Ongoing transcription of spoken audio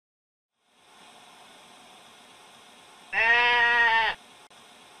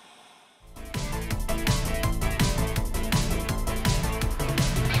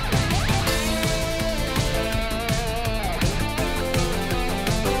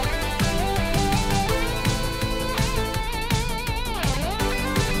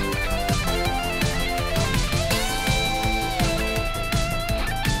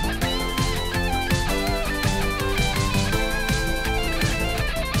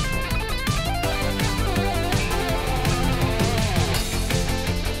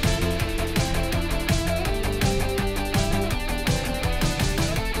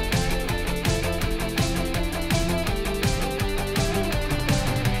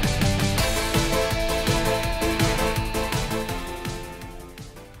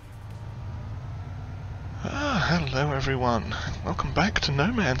everyone, welcome back to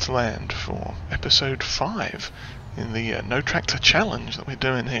No Man's Land for episode 5 in the NoTractorChallenge that we're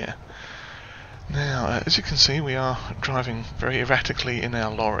doing here. Now, as you can see, we are driving very erratically in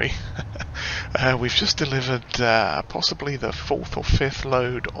our lorry. We've just delivered possibly the 4th or 5th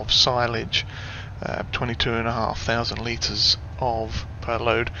load of silage, 22,500 litres per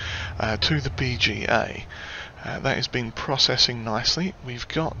load, to the BGA. That has been processing nicely. We've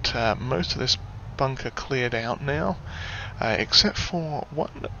got most of this bunker cleared out now, except for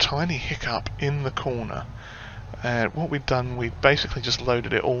one tiny hiccup in the corner. What we've done, we basically just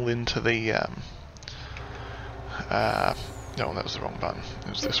loaded it all into the no, that was the wrong button, it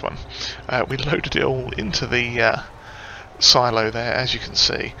was this one. We loaded it all into the silo there, as you can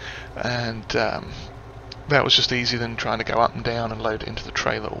see, and that was just easier than trying to go up and down and load it into the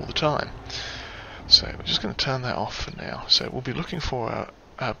trailer all the time. So we're just going to turn that off for now. So we'll be looking for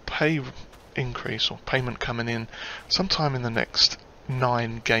a pay increase or payment coming in sometime in the next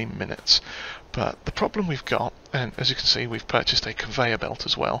 9 game minutes. But the problem we've got, and as you can see, we've purchased a conveyor belt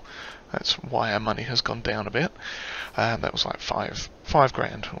as well. That's why our money has gone down a bit. That was like five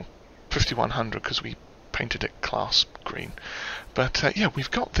grand or 5,100 because we painted it class green. But yeah,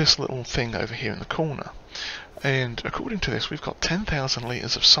 we've got this little thing over here in the corner, and according to this, we've got 10,000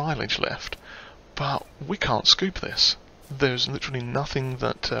 litres of silage left. But we can't scoop this. There's literally nothing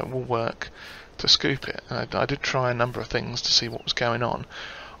that will work to scoop it. I did try a number of things to see what was going on.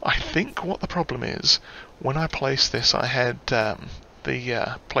 I think what the problem is, when I placed this, I had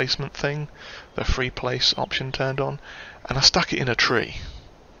the placement thing, the free place option turned on, and I stuck it in a tree.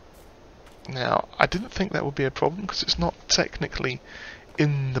 Now, I didn't think that would be a problem because it's not technically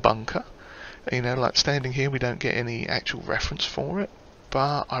in the bunker. You know, like standing here, we don't get any actual reference for it.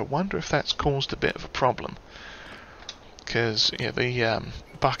 But I wonder if that's caused a bit of a problem, because the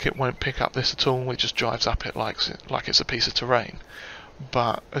bucket won't pick up this at all. It just drives up it like it's a piece of terrain.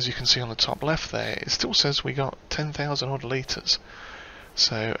 But as you can see on the top left there, it still says we got 10,000 odd litres.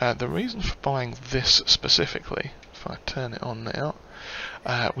 So the reason for buying this specifically, if I turn it on now,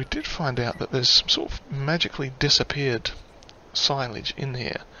 we did find out that there's some sort of magically disappeared silage in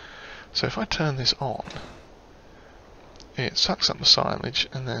here. So if I turn this on, it sucks up the silage,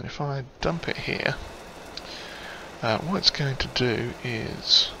 and then if I dump it here, what it's going to do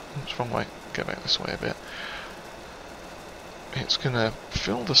is, oops, wrong way, go back this way a bit, it's going to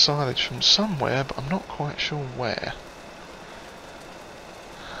fill the silage from somewhere, but I'm not quite sure where.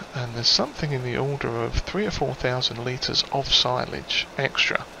 And there's something in the order of 3,000 or 4,000 litres of silage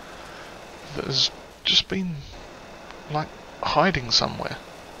extra that has just been like hiding somewhere.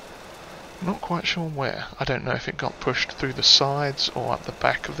 Not quite sure where. I don't know if it got pushed through the sides or up the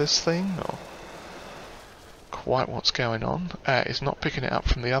back of this thing, or quite what's going on. It's not picking it up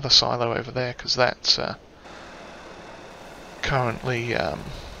from the other silo over there because that's currently,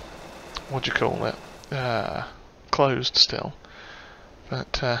 what do you call it, closed still.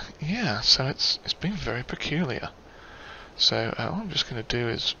 But yeah, so it's been very peculiar. So what I'm just going to do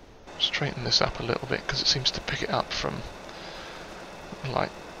is straighten this up a little bit because it seems to pick it up from like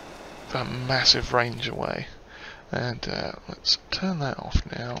a massive range away. And let's turn that off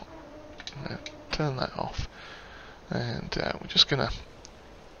now. No, turn that off. And we're just going to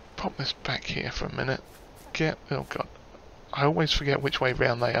pop this back here for a minute. Oh god, I always forget which way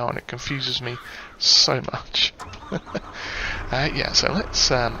round they are and it confuses me so much. Yeah, so let's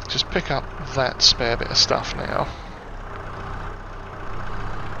just pick up that spare bit of stuff now.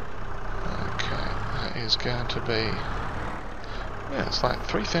 Okay, that is going to be, yeah, it's like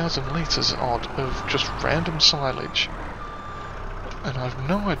 3,000 litres odd of just random silage, and I've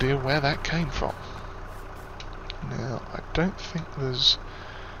no idea where that came from. Now, I don't think there's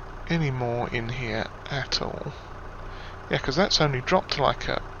any more in here at all. Yeah, because that's only dropped to like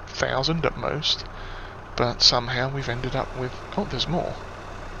 1,000 at most, but somehow we've ended up with, oh, there's more.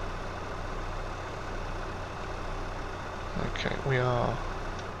 Okay, we are,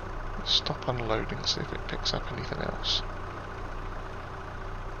 let's stop unloading, see if it picks up anything else.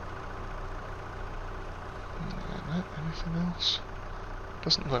 Anything else?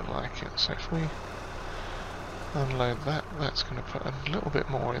 Doesn't look like it, so if we unload that, that's going to put a little bit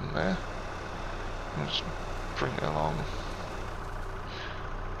more in there. I'll just bring it along.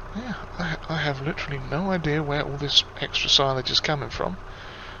 Yeah, I have literally no idea where all this extra silage is coming from,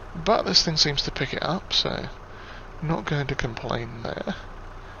 but this thing seems to pick it up, so not going to complain there.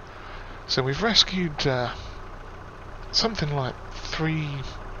 So we've rescued something like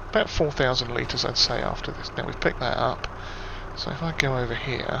about 4,000 litres, I'd say, after this. Now we've picked that up, so if I go over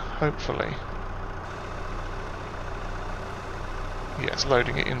here, hopefully, yeah, it's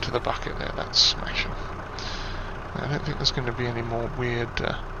loading it into the bucket there, that's smashing. I don't think there's going to be any more weird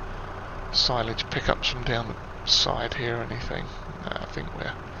silage pickups from down the side here or anything. No, I think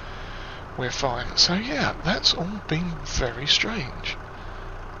we're fine. So yeah, that's all been very strange.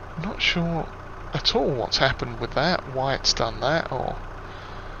 Not sure at all what's happened with that, why it's done that, or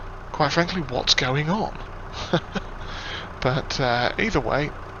quite frankly what's going on. But either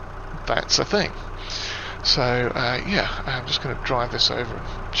way, that's a thing. So yeah, I'm just going to drive this over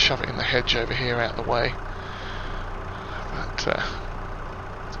and shove it in the hedge over here out of the way. But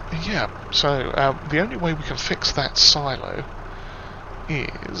yeah, so the only way we can fix that silo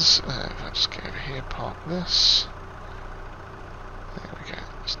is, if I just get over here, park this, there we go,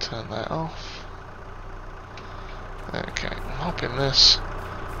 let's turn that off. Okay, we'll hop in this,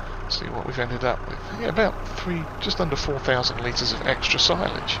 see what we've ended up with. Yeah, about just under 4,000 litres of extra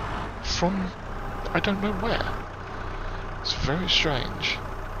silage from I don't know where. It's very strange.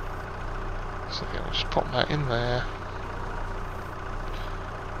 So yeah, we'll just pop that in there.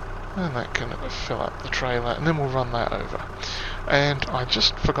 And that can fill up the trailer, and then we'll run that over. And I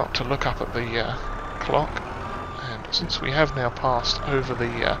just forgot to look up at the clock, and since we have now passed over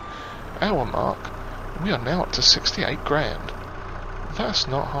the hour mark, we are now up to 68 grand. That's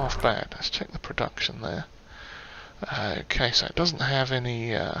not half bad. Let's check the production there. Okay, so it doesn't have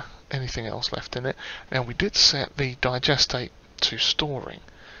any anything else left in it. Now we did set the digestate to storing,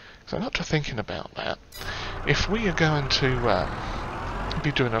 so I got to thinking about that. If we are going to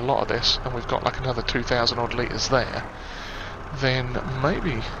be doing a lot of this, and we've got like another 2,000 odd litres there, then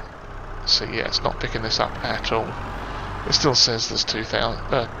maybe, see, yeah, it's not picking this up at all. It still says there's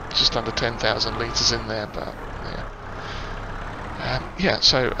 2,000, just under 10,000 litres in there, but yeah. Yeah,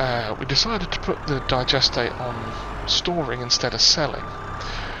 so we decided to put the digestate on storing instead of selling,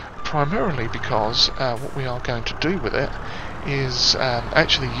 primarily because what we are going to do with it is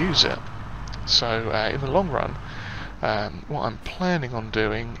actually use it. So in the long run, what I'm planning on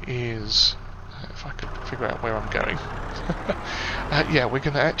doing is, if I could figure out where I'm going, yeah, we're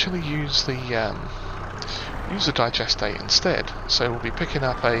going to actually use the digestate instead. So we'll be picking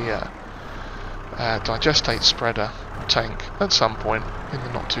up a digestate spreader tank at some point in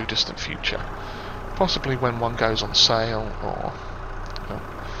the not too distant future, possibly when one goes on sale, or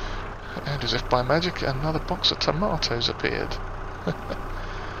and as if by magic another box of tomatoes appeared.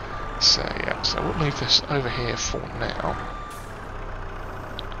 So yeah, so we'll leave this over here for now.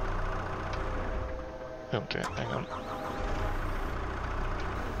 Oh dear, hang on.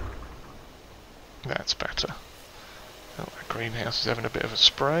 That's better. Oh, the greenhouse is having a bit of a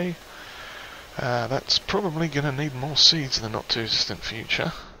spray. That's probably going to need more seeds in the not too distant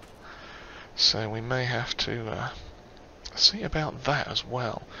future. So we may have to see about that as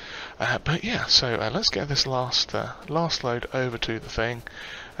well. But yeah, so let's get this last load over to the thing.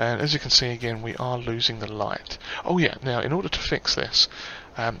 And as you can see again, we are losing the light. Oh yeah, now in order to fix this,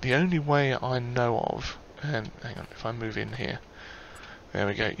 the only way I know of, and hang on, if I move in here, there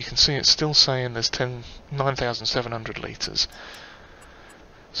we go, you can see it's still saying there's 9,700 litres.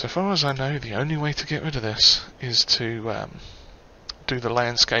 So far as I know, the only way to get rid of this is to do the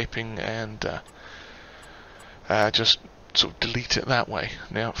landscaping and just sort of delete it that way.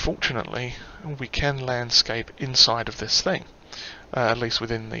 Now, fortunately, we can landscape inside of this thing, at least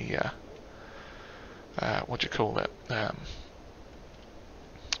within the what do you call it?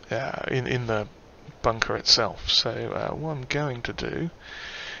 In the bunker itself. So what I'm going to do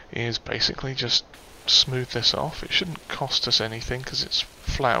is basically just smooth this off. It shouldn't cost us anything because it's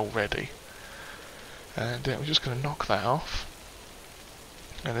flat already, and we're just going to knock that off.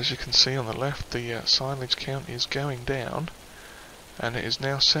 And as you can see on the left, the silage count is going down, and it is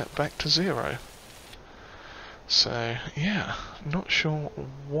now set back to 0. So yeah, not sure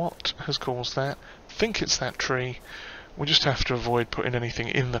what has caused that. Think it's that tree. We'll just have to avoid putting anything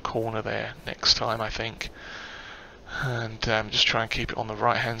in the corner there next time, I think. And just try and keep it on the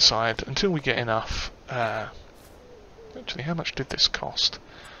right hand side until we get enough. Actually, how much did this cost?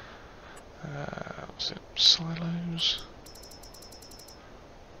 Was it silos?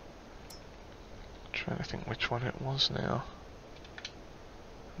 I'm trying to think which one it was now.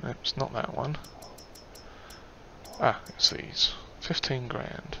 No, it's not that one. Ah, it's these. 15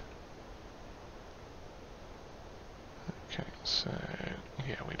 grand. Okay, so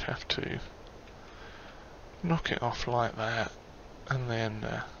yeah, we'd have to knock it off like that, and then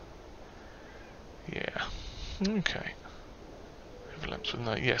yeah, okay. Overlaps with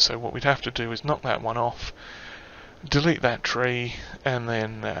no, yeah. So what we'd have to do is knock that one off, delete that tree, and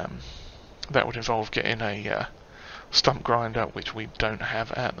then that would involve getting a stump grinder, which we don't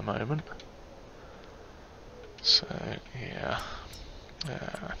have at the moment. So yeah,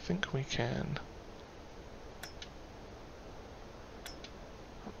 I think we can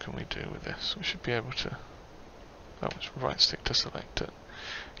What can we do with this? We should be able to... Oh, it's right stick to select it.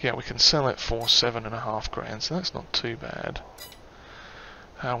 Yeah, we can sell it for 7.5 grand, so that's not too bad.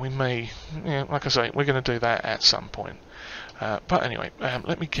 We may... Yeah, like I say, we're going to do that at some point. But anyway,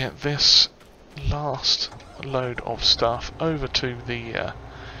 let me get this last load of stuff over to the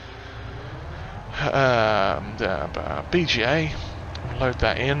BGA. We'll load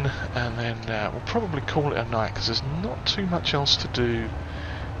that in, and then we'll probably call it a night, because there's not too much else to do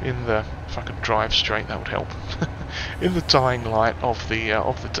in the... If I could drive straight, that would help. In the dying light of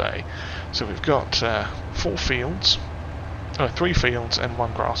the day. So we've got 4 fields, 3 fields and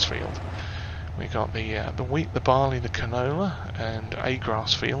 1 grass field. We got the wheat, the barley, the canola, and a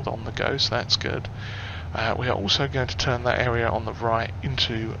grass field on the go, so that's good. We are also going to turn that area on the right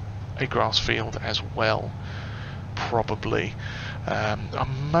into a grass field as well, probably. I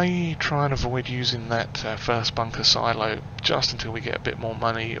may try and avoid using that first bunker silo just until we get a bit more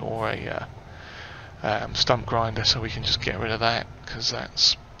money, or a stump grinder, so we can just get rid of that, because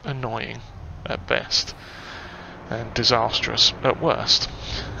that's annoying at best and disastrous at worst.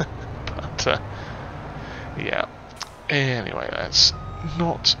 But yeah, anyway, that's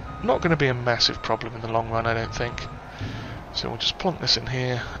not going to be a massive problem in the long run, I don't think. So we'll just plonk this in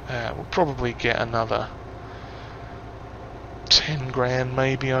here. We'll probably get another 10 grand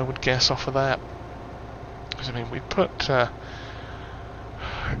maybe, I would guess, off of that. Because I mean, we put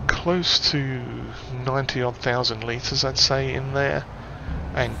close to 90 odd thousand litres, I'd say, in there,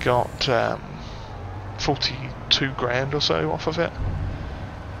 and got 42 grand or so off of it.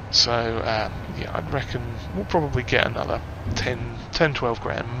 So yeah, I'd reckon we'll probably get another 10-12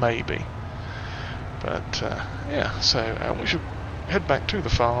 grand maybe. But yeah, so we should head back to the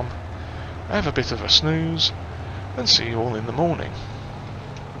farm, have a bit of a snooze, and see you all in the morning.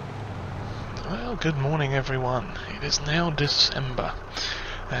 Well, good morning everyone. It is now December,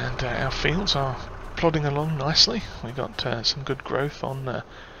 and our fields are plodding along nicely. We got some good growth on the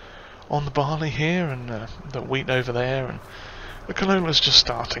barley here, and the wheat over there, and the canola's just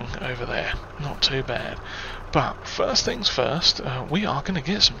starting over there. Not too bad. But first things first, we are going to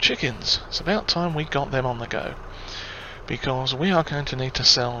get some chickens. It's about time we got them on the go, because we are going to need to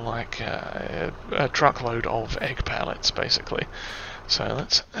sell like a truckload of egg pallets, basically. So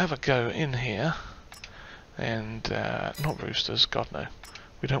let's have a go in here, and not roosters, God no.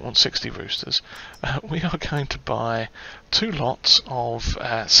 We don't want 60 roosters. We are going to buy 2 lots of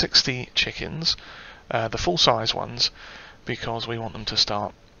 60 chickens, the full-size ones, because we want them to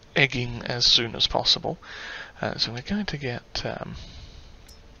start egging as soon as possible. So we're going to get, yeah,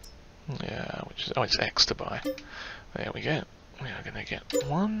 it's X to buy. There we go. We are going to get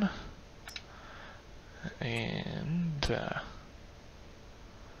 1, and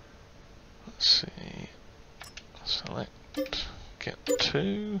let's see, select, get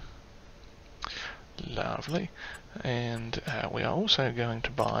 2, lovely, and we are also going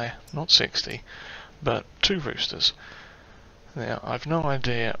to buy, not 60, but 2 roosters. Now, I've no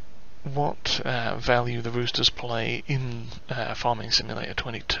idea what value the roosters play in Farming Simulator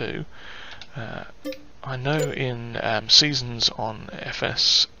 22. I know in seasons on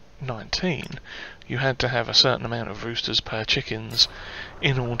FS19 you had to have a certain amount of roosters per chickens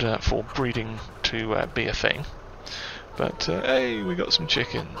in order for breeding to be a thing. But hey, we got some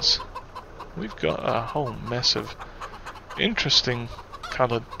chickens. We've got a whole mess of interesting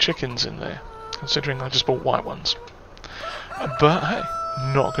coloured chickens in there, considering I just bought white ones. But hey,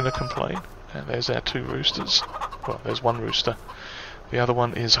 not going to complain. And there's our 2 roosters. Well, there's 1 rooster. The other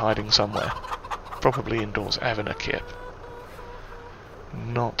one is hiding somewhere. Probably indoors, having a kip.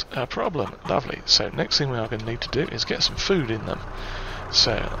 Not a problem. Lovely. So next thing we are going to need to do is get some food in them.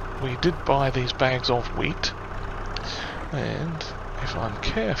 So we did buy these bags of wheat, and if I'm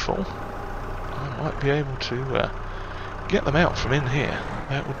careful, I might be able to get them out from in here.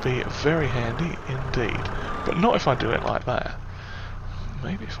 That would be very handy indeed. But not if I do it like that.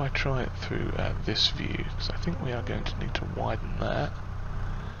 Maybe if I try it through this view, because I think we are going to need to widen that.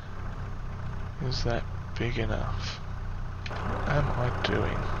 Is that big enough? What am I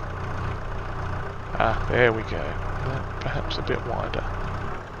doing? Ah, there we go. Perhaps a bit wider.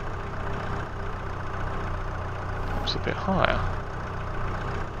 Perhaps a bit higher.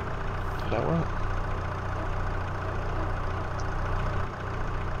 Lower.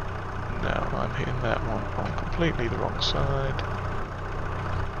 No, I'm hitting that one on completely the wrong side.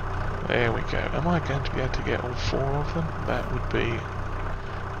 There we go. Am I going to be able to get all 4 of them? That would be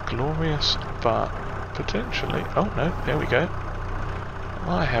glorious, but potentially... Oh no, there we go.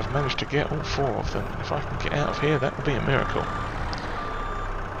 I have managed to get all 4 of them. If I can get out of here, that would be a miracle.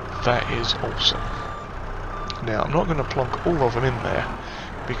 That is awesome. Now, I'm not going to plonk all of them in there,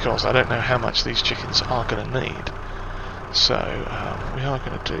 because I don't know how much these chickens are going to need. So what we are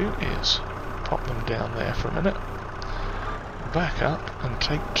going to do is pop them down there for a minute, back up and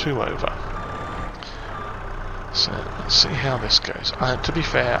take 2 over. So let's see how this goes. To be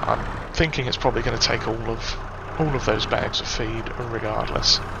fair, I'm thinking it's probably going to take all of those bags of feed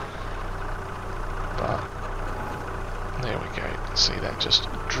regardless. But there we go. See that just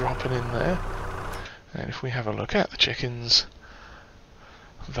dropping in there. And if we have a look at the chickens,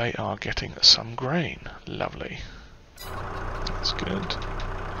 they are getting some grain. Lovely. That's good.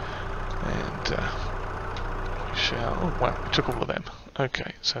 And we shall... Oh, wow, we took all of them.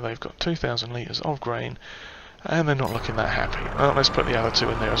 Okay, so they've got 2,000 litres of grain, and they're not looking that happy. Well, let's put the other 2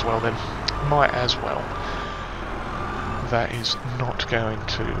 in there as well then. Might as well. That is not going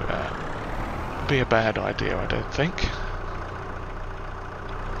to be a bad idea, I don't think.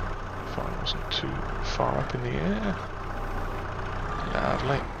 If I wasn't too far up in the air.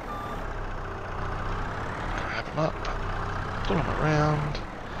 Lovely. Grab them up, pull them around,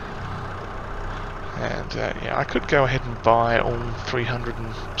 and yeah, I could go ahead and buy all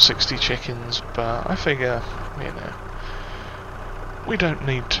 360 chickens, but I figure, you know, we don't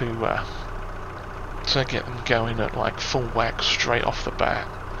need to get them going at like full whack straight off the bat.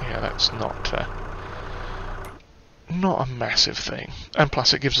 Yeah, that's not a massive thing, and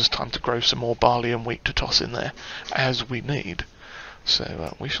plus it gives us time to grow some more barley and wheat to toss in there as we need.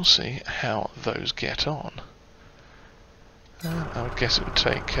 So we shall see how those get on. I would guess it would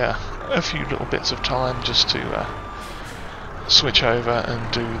take a few little bits of time just to switch over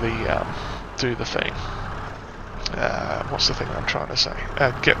and do the thing. What's the thing I'm trying to say?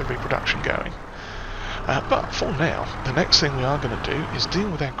 Get the reproduction going. But for now, the next thing we are going to do is deal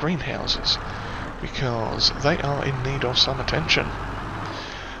with our greenhouses, because they are in need of some attention.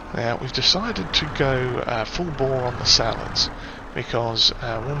 Now, we've decided to go full bore on the salads, because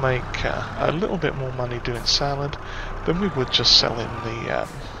we'll make a little bit more money doing salad than we would just selling the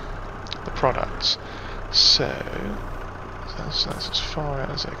products. So that's as far out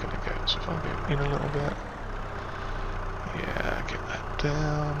as they're going to go. So if I go in a little bit, yeah, get that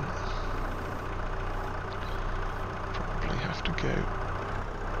down. Probably have to go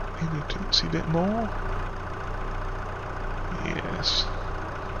in a teensy bit more. Yes.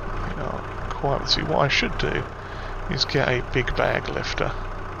 You know, quite. See, what I should do is get a big bag lifter,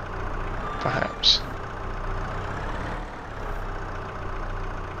 perhaps.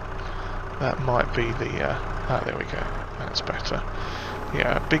 That might be the, there we go, that's better.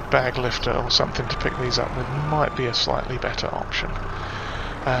 Yeah, a big bag lifter or something to pick these up with might be a slightly better option.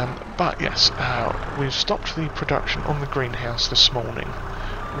 But yes, we've stopped the production on the greenhouse this morning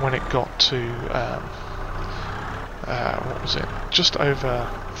when it got to, what was it, just over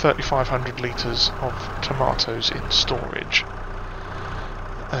 3,500 litres of tomatoes in storage.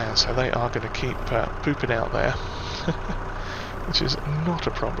 So they are going to keep pooping out there, which is not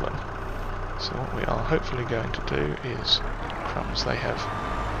a problem. So what we are hopefully going to do is, crumbs, they have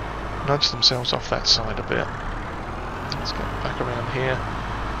nudged themselves off that side a bit. Let's get back around here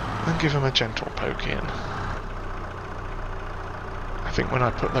and give them a gentle poke in. I think when I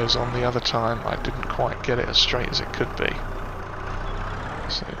put those on the other time, I didn't quite get it as straight as it could be.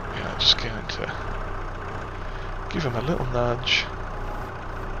 So we are just going to give them a little nudge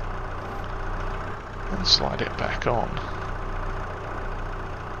and slide it back on.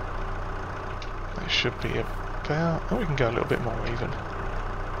 They should be about... oh, we can go a little bit more even.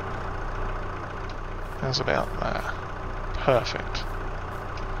 How's about that? Perfect.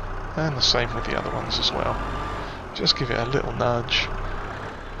 And the same with the other ones as well. Just give it a little nudge,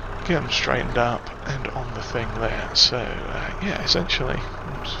 get them straightened up and on the thing there. So yeah, essentially,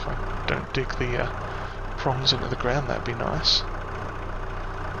 if I don't dig the prongs into the ground, that'd be nice.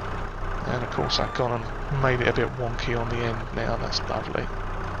 And of course I've gone and made it a bit wonky on the end now. That's lovely.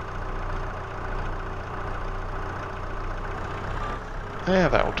 Yeah,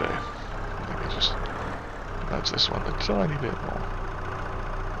 that'll do. Let me just nudge this one a tiny bit more.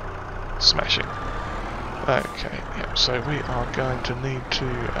 Smashing. Okay, yep, so we are going to need to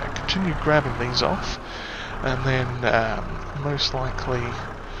continue grabbing these off, and then most likely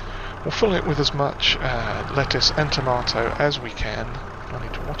we'll fill it with as much lettuce and tomato as we can. I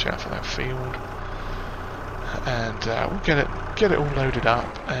need to watch out for that field, and we'll get it all loaded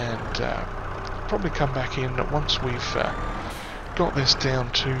up, and probably come back in once we've got this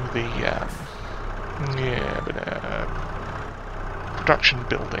down to the production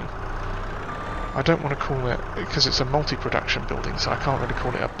building. I don't want to call it, because it's a multi-production building, so I can't really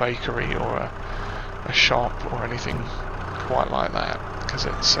call it a bakery or a shop or anything quite like that, because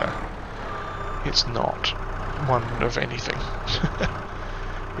it's not one of anything.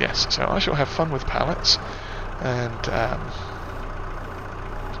 Yes, so I shall have fun with pallets, and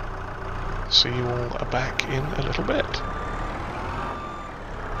see you all back in a little bit.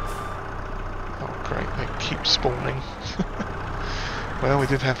 Oh great, they keep spawning. Well, we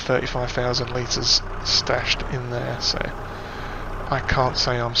did have 35,000 litres stashed in there, so I can't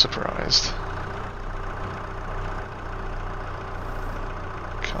say I'm surprised.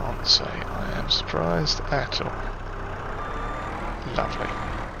 Can't say I am surprised at all. Lovely.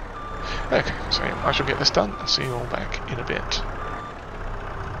 Okay, so I shall get this done. I'll see you all back in a bit.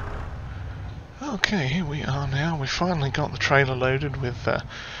 Okay, here we are now. We finally got the trailer loaded with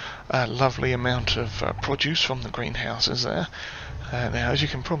a lovely amount of produce from the greenhouses there. Now, as you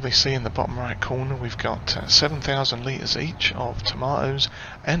can probably see in the bottom right corner, we've got 7,000 litres each of tomatoes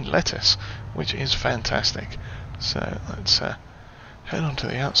and lettuce, which is fantastic. So let's head on to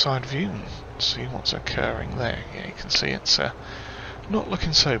the outside view and see what's occurring there. Yeah, you can see it's not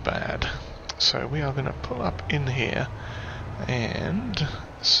looking so bad. So we are going to pull up in here and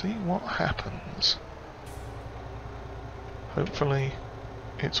see what happens. Hopefully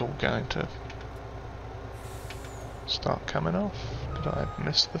it's all going to start coming off. Did I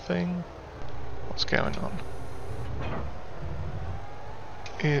miss the thing? What's going on?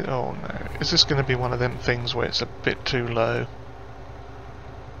 Oh no. Is this going to be one of them things where it's a bit too low?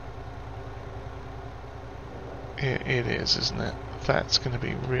 It is, isn't it? That's going to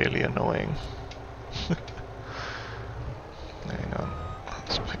be really annoying. Hang on.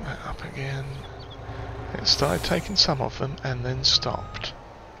 Let's pick that up again. It started taking some of them and then stopped.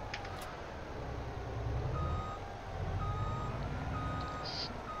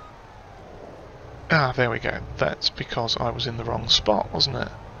 Ah, there we go. That's because I was in the wrong spot, wasn't it?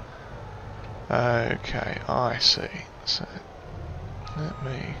 Okay, I see. So, let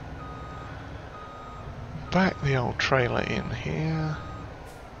me back the old trailer in here.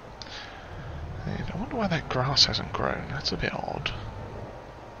 And I wonder why that grass hasn't grown. That's a bit odd.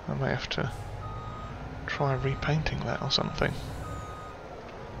 I may have to try repainting that or something.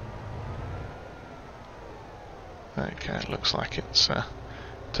 Okay, it looks like it's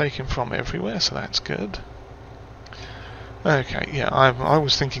taken from everywhere, so that's good. Okay, yeah, I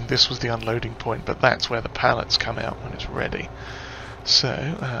was thinking this was the unloading point, but that's where the pallets come out when it's ready.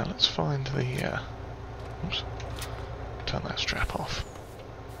 So, let's find the... oops, turn that strap off.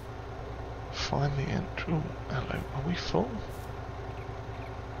 Find the entry... Oh, hello, are we full?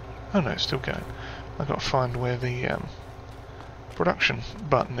 Oh no, it's still going. I've got to find where the production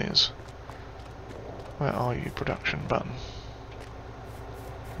button is. Where are you, production button?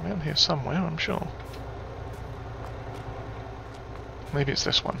 Around here somewhere, I'm sure. Maybe it's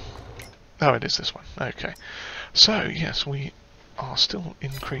this one. Oh, it is this one. Okay. So, yes, we are still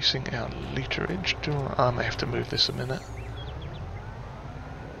increasing our literage. I may have to move this a minute.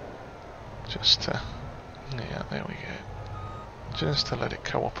 Just to... yeah, there we go. Just to let it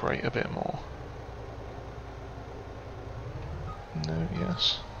cooperate a bit more. No,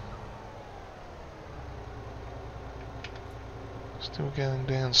 yes. Still going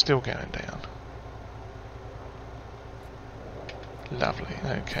down, still going down. Lovely.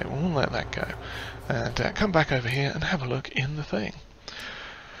 Okay, well, we'll let that go. And come back over here and have a look in the thing.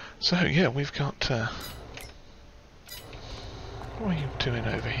 So, yeah, we've got... what are you doing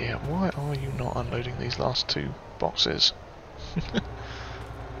over here? Why are you not unloading these last two boxes?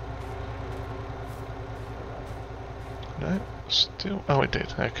 No, still... oh, it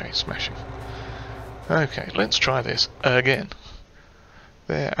did. Okay, smashing. Okay, let's try this again.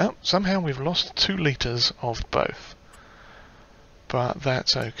 There. Oh, somehow we've lost 2 litres of both. But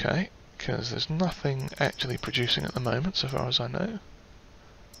that's okay, because there's nothing actually producing at the moment, so far as I know.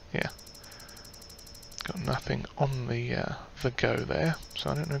 Yeah. Got nothing on the go there,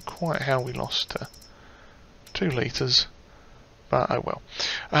 so I don't know quite how we lost 2 litres, but oh well.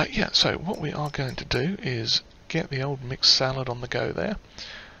 Yeah, so what we are going to do is get the old mixed salad on the go there,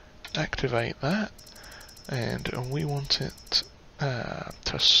 activate that, and we want it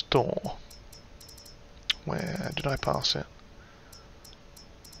to store. Where did I pass it?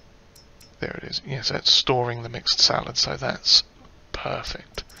 There it is. Yes, that's storing the mixed salad, so that's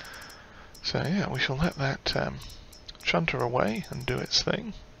perfect. So yeah, we shall let that chunter away and do its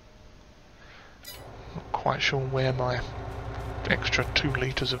thing. Not quite sure where my extra 2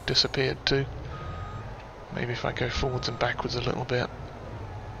 litres have disappeared to. Maybe if I go forwards and backwards a little bit,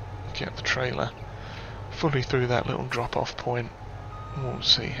 get the trailer fully through that little drop-off point, we'll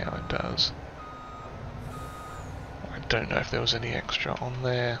see how it does. I don't know if there was any extra on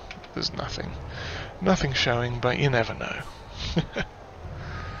there. There's nothing showing, but you never know.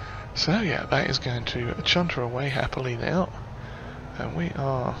 So yeah, that is going to chunter away happily now, And we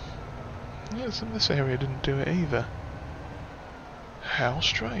are... Yes, and this area didn't do it either. How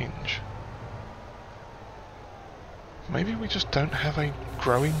strange. Maybe we just don't have a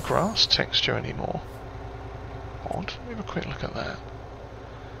growing grass texture anymore. Odd. Let me have a quick look at that.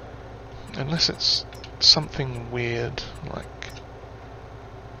 Unless it's something weird, like...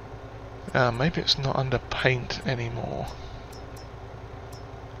 maybe it's not under paint anymore.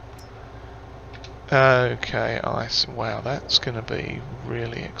 Okay, wow, that's going to be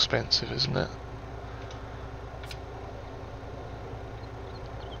really expensive, isn't it?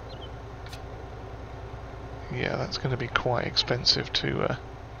 Yeah, that's going to be quite expensive to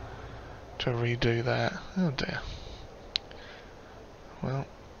redo that. Oh dear. Well,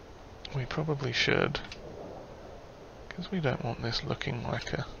 we probably should, because we don't want this looking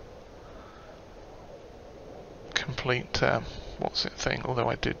like a complete what's it thing. Although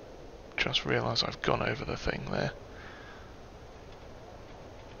I did just realise I've gone over the thing there.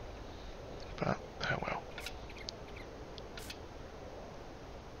 But oh well.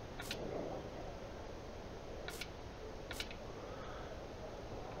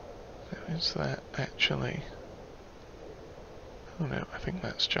 Is that actually... Oh no, I think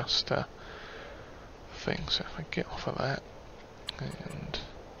that's just a thing. So if I get off of that and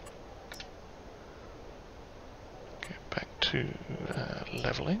get back to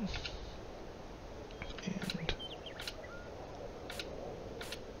levelling, and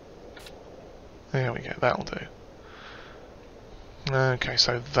there we go, that'll do. Okay,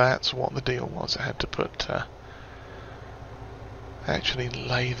 so that's what the deal was. I had to put actually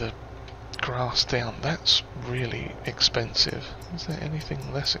lay the grass down. That's really expensive. Is there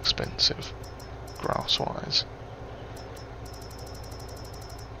anything less expensive grass wise?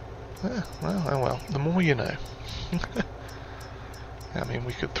 Yeah, well, oh well, the more you know. I mean,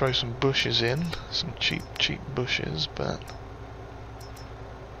 we could throw some bushes in, some cheap bushes, but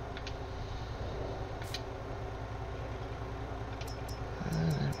I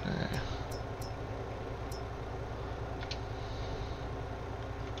don't know.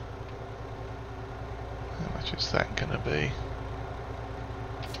 How much is that going to be?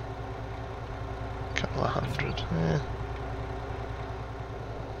 A couple of hundred, yeah.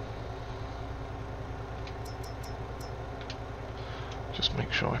 Just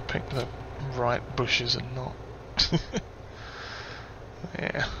make sure I pick the right bushes and not...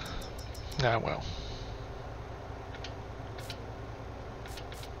 yeah. Ah well.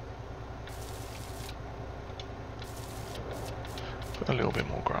 Put a little bit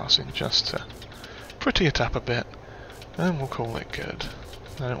more grass in just to pretty it up a bit, and we'll call it good.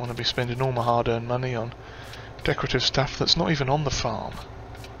 I don't want to be spending all my hard-earned money on decorative stuff that's not even on the farm.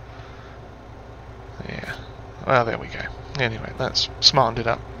 Yeah. Well, there we go. Anyway, that's smartened it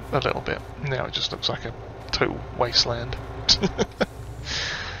up a little bit. Now it just looks like a total wasteland.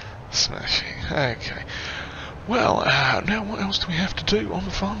 Smashing. Okay. Well, now what else do we have to do on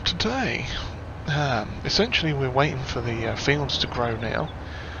the farm today? Essentially, we're waiting for the fields to grow now.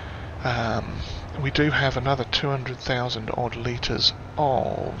 We do have another 200,000 odd litres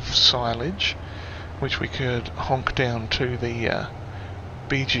of silage, which we could honk down to the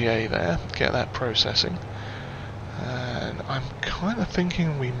BGA there, get that processing. And I'm kind of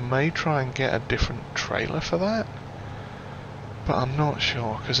thinking we may try and get a different trailer for that, but I'm not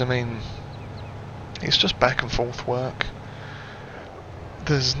sure, because I mean, it's just back and forth work.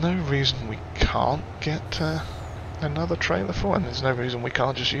 There's no reason we can't get another trailer for it, and there's no reason we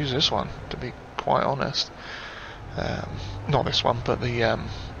can't just use this one, to be quite honest. Not this one, but the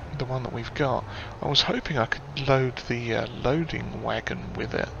one that we've got. I was hoping I could load the loading wagon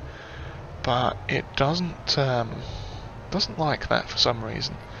with it, but it doesn't like that for some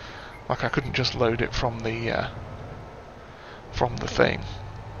reason. Like I couldn't just load it from the thing.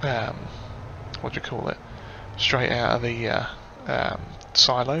 What do you call it? Straight out of the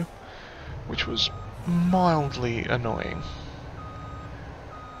silo, which was mildly annoying.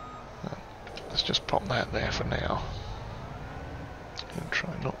 Let's just pop that there for now. And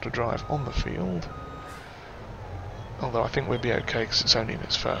try not to drive on the field. Although I think we'll be okay because it's only in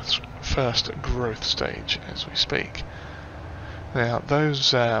its first growth stage as we speak. Now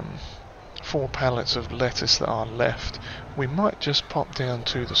those 4 pallets of lettuce that are left, we might just pop down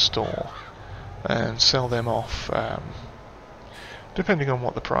to the store and sell them off, depending on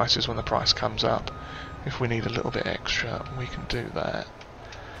what the price is when the price comes up. If we need a little bit extra, we can do that.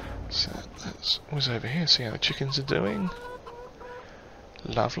 So let's whiz over here, see how the chickens are doing.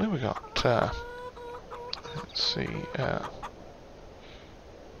 Lovely, we got let's see, hang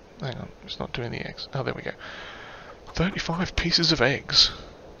on, it's not doing the eggs. Oh, there we go. 35 pieces of eggs.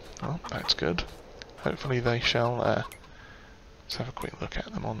 Well, that's good. Hopefully they shall Let's have a quick look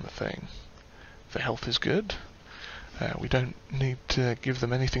at them on the thing. The health is good. We don't need to give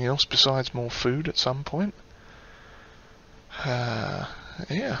them anything else besides more food at some point.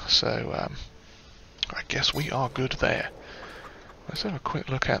 Yeah, so I guess we are good there. Let's have a quick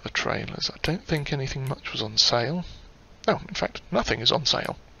look at the trailers. I don't think anything much was on sale. Oh, in fact, nothing is on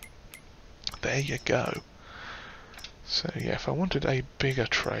sale. There you go. So yeah, if I wanted a bigger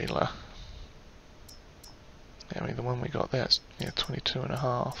trailer, I mean the one we got there is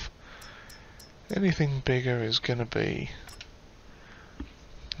 22.5. Anything bigger is going to be,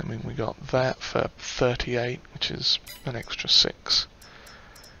 I mean we got that for 38, which is an extra 6.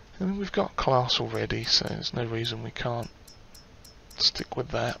 I mean we've got class already, so there's no reason we can't stick with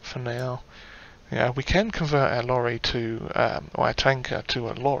that for now. Yeah, we can convert our lorry to, or our tanker to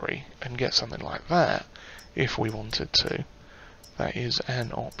a lorry and get something like that if we wanted to. That is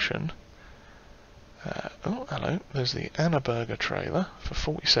an option. Oh, hello, there's the Anna Burger trailer for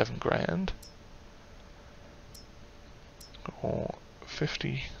 47 grand. Or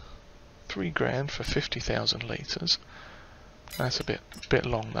 53 grand for 50,000 litres. That's a bit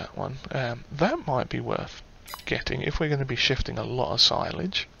long, that one. That might be worth getting if we're going to be shifting a lot of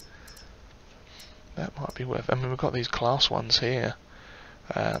silage. That might be worth. I mean, we've got these class ones here,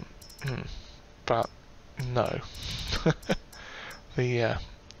 but no. The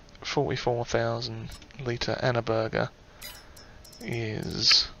 44,000 litre Anna Burger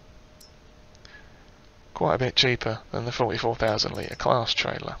is quite a bit cheaper than the 44,000 litre class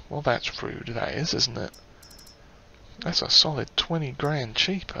trailer. Well, that's rude, that is, isn't it? That's a solid 20 grand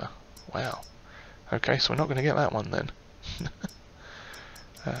cheaper. Wow. Okay, so we're not going to get that one then.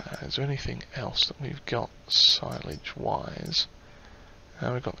 Is there anything else that we've got silage-wise?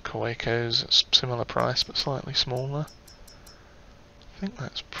 We've got the Kawakos at similar price but slightly smaller. I think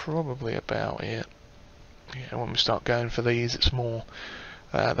that's probably about it. Yeah, when we start going for these, it's more.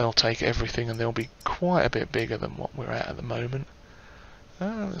 They'll take everything and they'll be quite a bit bigger than what we're at the moment.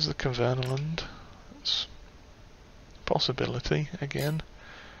 There's the Convernaland. That's a possibility again.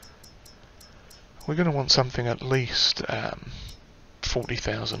 We're going to want something at least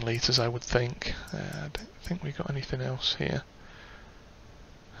 40,000 litres, I would think. I don't think we got anything else here.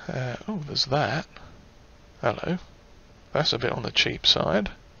 Oh, there's that. Hello. That's a bit on the cheap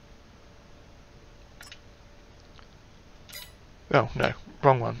side. Oh, no.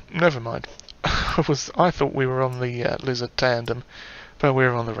 Wrong one. Never mind. I thought we were on the Lizard Tandem, but we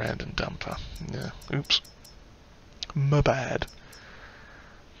were on the Random Dumper. Yeah. Oops. My bad.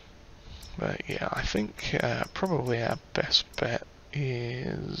 But yeah, I think probably our best bet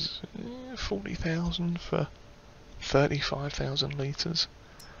is 40,000 for 35,000 litres.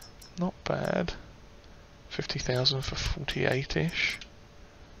 Not bad. 50,000 for 48-ish.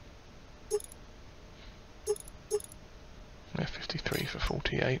 Yeah, 53 for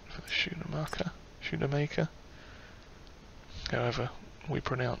 48 for the Shoemaker. However we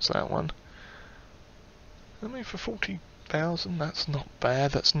pronounce that one. I mean, for 40,000, that's not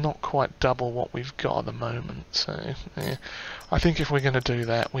bad. That's not quite double what we've got at the moment. So, yeah. I think if we're going to do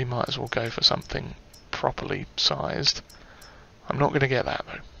that, we might as well go for something properly sized. I'm not going to get that,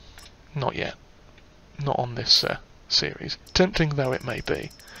 though. Not yet. Not on this series. Tempting though it may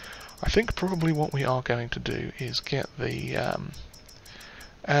be. I think probably what we are going to do is get the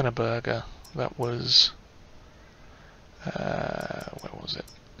Anna Burger that was... where was it?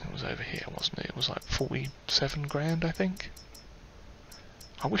 It was over here, wasn't it? It was like 47 grand, I think.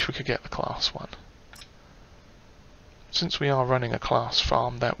 I wish we could get the class one. Since we are running a class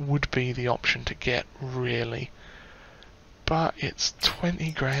farm, that would be the option to get, really. But it's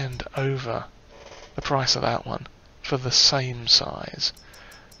 20 grand over the price of that one for the same size.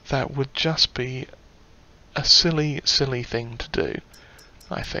 That would just be a silly, silly thing to do,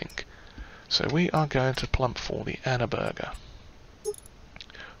 I think. So we are going to plump for the Anna Burger.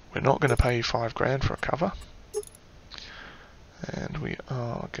 We're not going to pay 5 grand for a cover. And we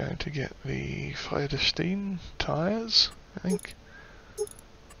are going to get the Friedestein tyres, I think.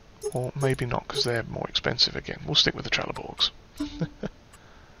 Or maybe not, because they're more expensive again. We'll stick with the Trelleborgs.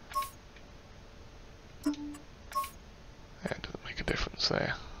 That doesn't make a difference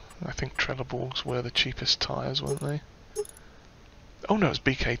there. I think Trelleborgs were the cheapest tyres, weren't they? Oh no, it's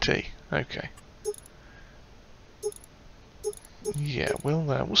BKT. Okay. Yeah,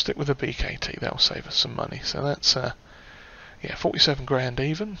 we'll stick with the BKT. That'll save us some money. So that's yeah, 47 grand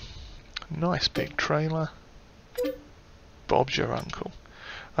even. Nice big trailer. Bob's your uncle.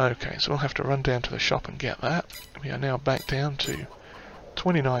 Okay, so we'll have to run down to the shop and get that. We are now back down to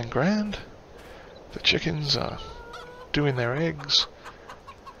 29 grand. The chickens are doing their eggs.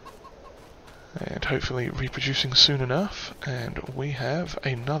 and hopefully reproducing soon enough, and we have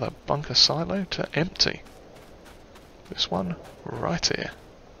another bunker silo to empty. This one right here.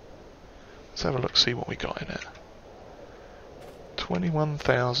 Let's have a look, see what we got in it.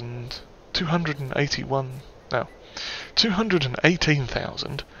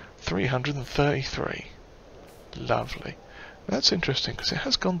 218,333. Lovely. That's interesting because it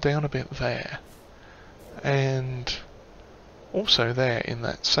has gone down a bit there, and also there in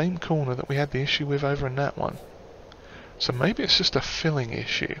that same corner that we had the issue with over in that one. So maybe it's just a filling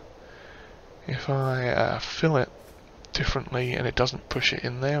issue. If I fill it differently and it doesn't push it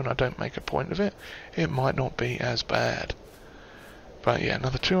in there and I don't make a point of it, it might not be as bad. But yeah,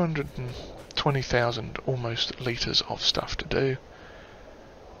 another 220,000 almost litres of stuff to do.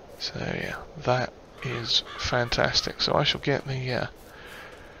 So yeah, that is fantastic. So I shall get the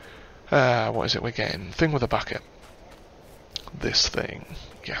what is it we're getting? Thing with a bucket. This thing,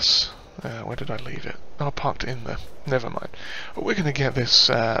 yes. Where did I leave it? Oh, I parked it in there. Never mind. But we're going to get this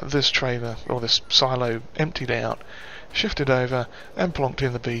this trailer or this silo emptied out, shifted over, and plonked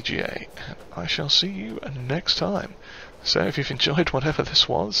in the BGA. And I shall see you next time. So if you've enjoyed whatever this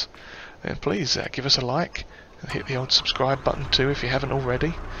was, then please give us a like and hit the old subscribe button too if you haven't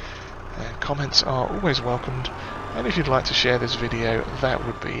already. Comments are always welcomed, and if you'd like to share this video, that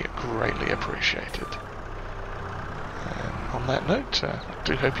would be greatly appreciated. On that note, I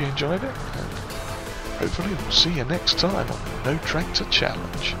do hope you enjoyed it, and hopefully we'll see you next time on the No Tractor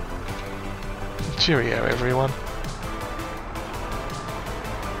Challenge. Cheerio, everyone.